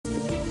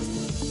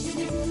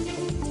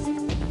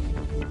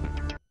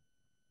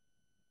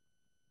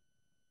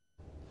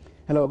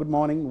Hello, good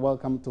morning.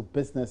 Welcome to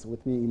Business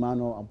with me,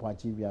 Emmanuel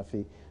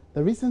Abwaji-Biafe.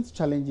 The recent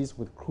challenges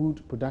with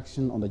crude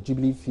production on the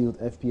Jubilee Field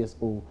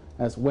FPSO,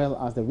 as well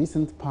as the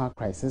recent power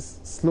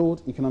crisis,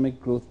 slowed economic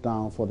growth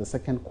down for the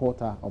second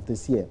quarter of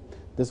this year.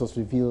 This was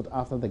revealed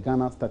after the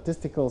Ghana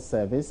Statistical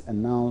Service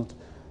announced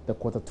the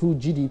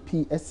Q2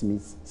 GDP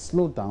estimates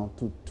slowed down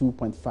to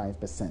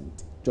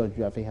 2.5%. George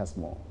Biafe has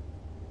more.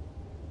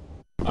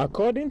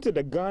 According to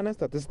the Ghana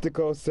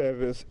Statistical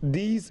Service,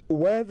 these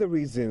were the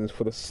reasons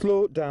for the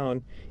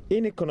slowdown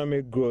in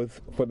economic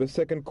growth for the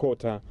second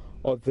quarter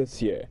of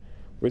this year.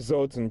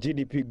 Results in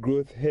GDP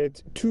growth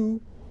hit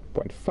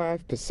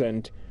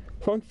 2.5%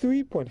 from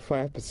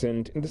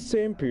 3.5% in the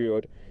same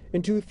period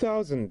in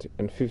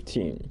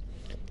 2015.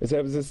 The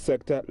services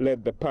sector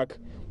led the pack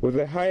with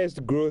the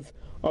highest growth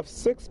of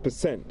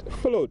 6%,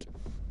 followed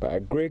by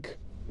agric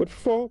with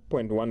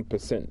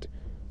 4.1%.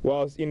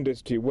 whilst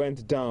industry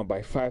went down by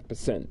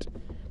 5%.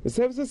 The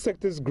services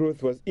sector's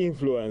growth was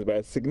influenced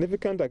by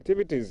significant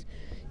activities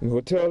in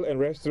hotel and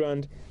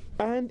restaurant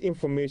and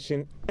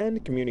information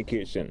and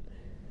communication.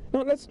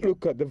 Now let's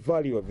look at the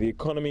value of the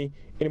economy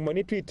in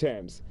monetary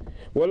terms.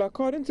 Well,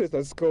 according to the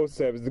Statistical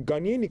Service, the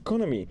Ghanaian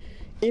economy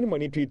in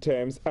monetary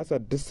terms as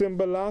of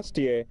December last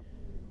year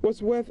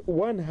was worth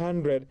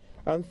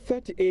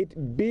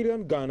 138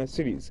 billion Ghana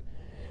cedis.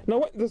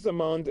 Now when this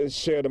amount is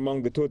shared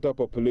among the total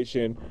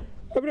population,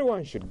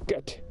 everyone should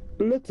get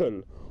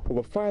little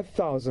over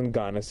 5,000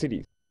 Ghana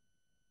cedis.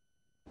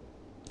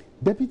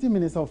 Deputy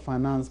Minister of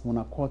Finance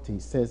Mona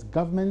Quartey says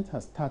government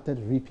has started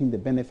reaping the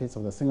benefits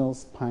of the single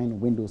spine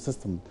window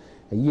system.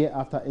 A year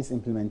after its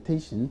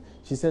implementation,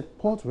 she said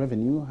port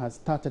revenue has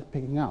started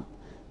picking up.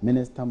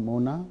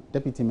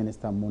 Deputy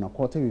Minister Mona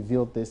Quartey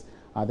revealed this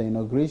at the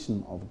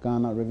inauguration of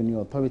Ghana Revenue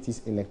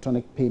Authority's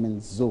Electronic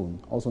Payments Zone,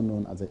 also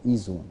known as the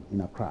E-Zone,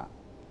 in Accra.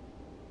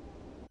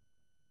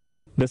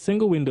 The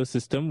single window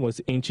system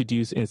was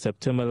introduced in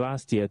September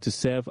last year to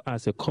serve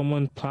as a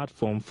common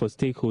platform for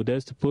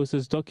stakeholders to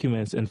process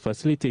documents and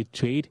facilitate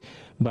trade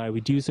by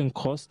reducing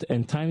cost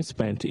and time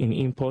spent in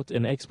import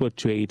and export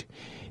trade.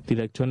 The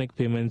electronic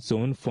payment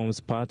zone forms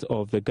part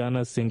of the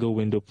Ghana Single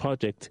Window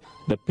Project.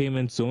 The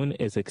payment zone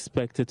is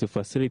expected to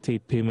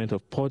facilitate payment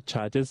of port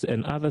charges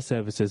and other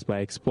services by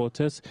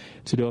exporters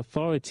to the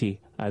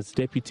authority, as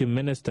Deputy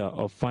Minister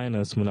of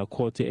Finance Mona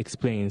Quartey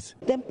explains.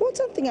 The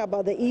important thing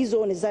about the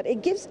E-Zone is that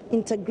it gives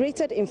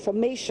integrated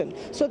information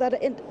so that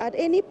at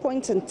any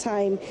point in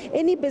time,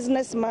 any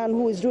businessman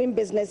who is doing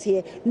business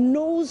here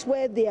knows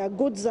where their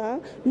goods are,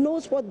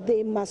 knows what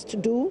they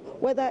must do,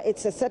 whether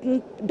it's a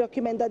certain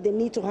document that they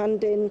need to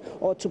hand in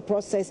or to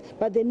process,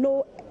 but they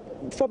know.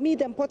 For me,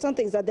 the important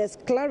thing is that there's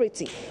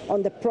clarity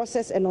on the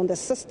process and on the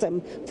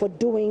system for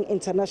doing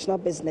international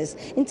business.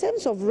 In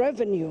terms of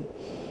revenue,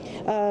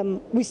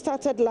 we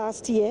started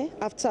last year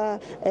after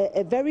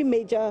a very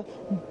major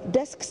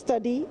desk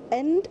study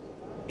and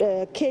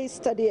case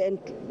study and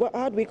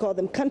how do we call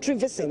them, country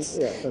visits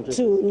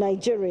to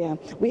Nigeria.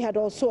 We had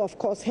also, of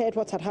course, heard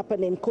what had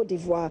happened in Cote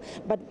d'Ivoire,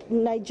 but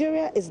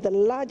Nigeria is the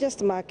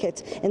largest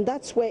market, and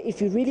that's where,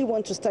 if you really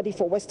want to study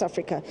for West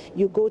Africa,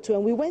 you go to,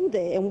 and we went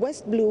there, and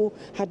West Blue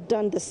had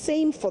done the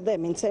same for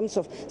them in terms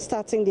of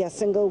starting their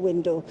single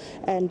window,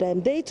 and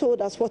they told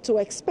us what to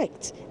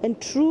expect, and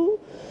true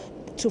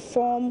to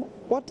form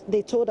what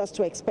they told us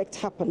to expect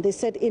happened. They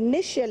said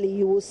initially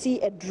you will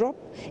see a drop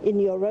in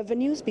your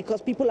revenues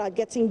because people are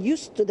getting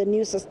used to the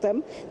new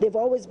system. They've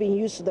always been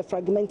used to the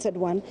fragmented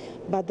one,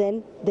 but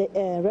then the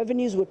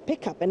revenues would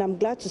pick up, and I'm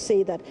glad to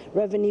say that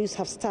revenues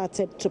have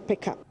started to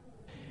pick up.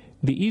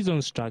 The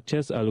E-Zone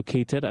structures are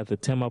located at the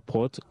Tema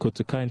Port,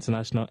 Kotoka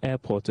International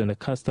Airport, and the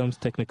Customs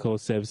Technical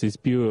Services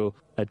Bureau.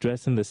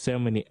 Addressing the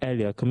ceremony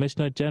earlier,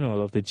 Commissioner General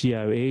of the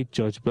GRA,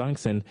 George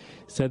Blankson,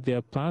 said there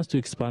are plans to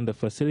expand the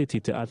facility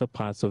to other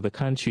parts of the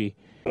country.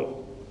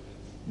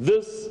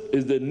 This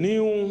is the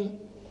new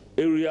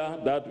area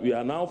that we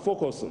are now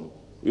focusing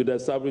with the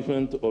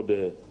establishment of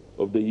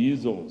the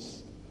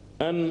E-Zones.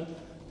 And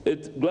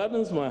it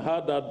gladdens my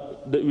heart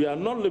that we are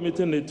not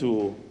limiting it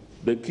to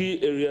the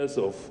key areas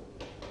of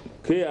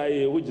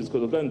KIA, which is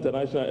Kotoka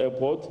International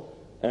Airport,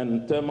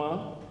 and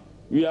Tema.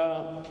 We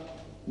are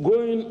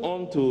going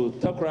on to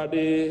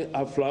Takoradi,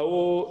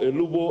 Aflao,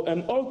 Elubo,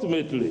 and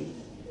ultimately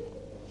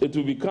it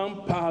will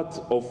become part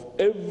of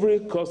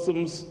every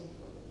customs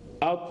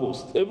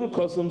outpost, every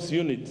customs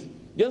unit,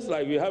 just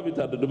like we have it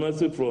at the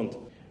domestic front.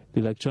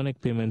 The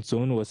electronic payment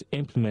zone was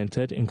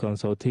implemented in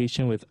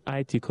consultation with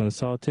IT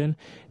consulting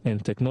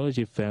and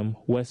technology firm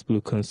West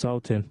Blue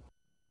Consulting.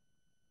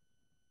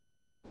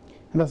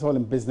 And that's all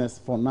in business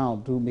for now.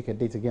 Do make a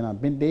date again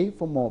at midday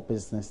for more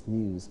business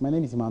news. My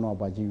name is Emmanuel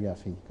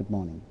Abwaji-Biafe. Good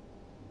morning.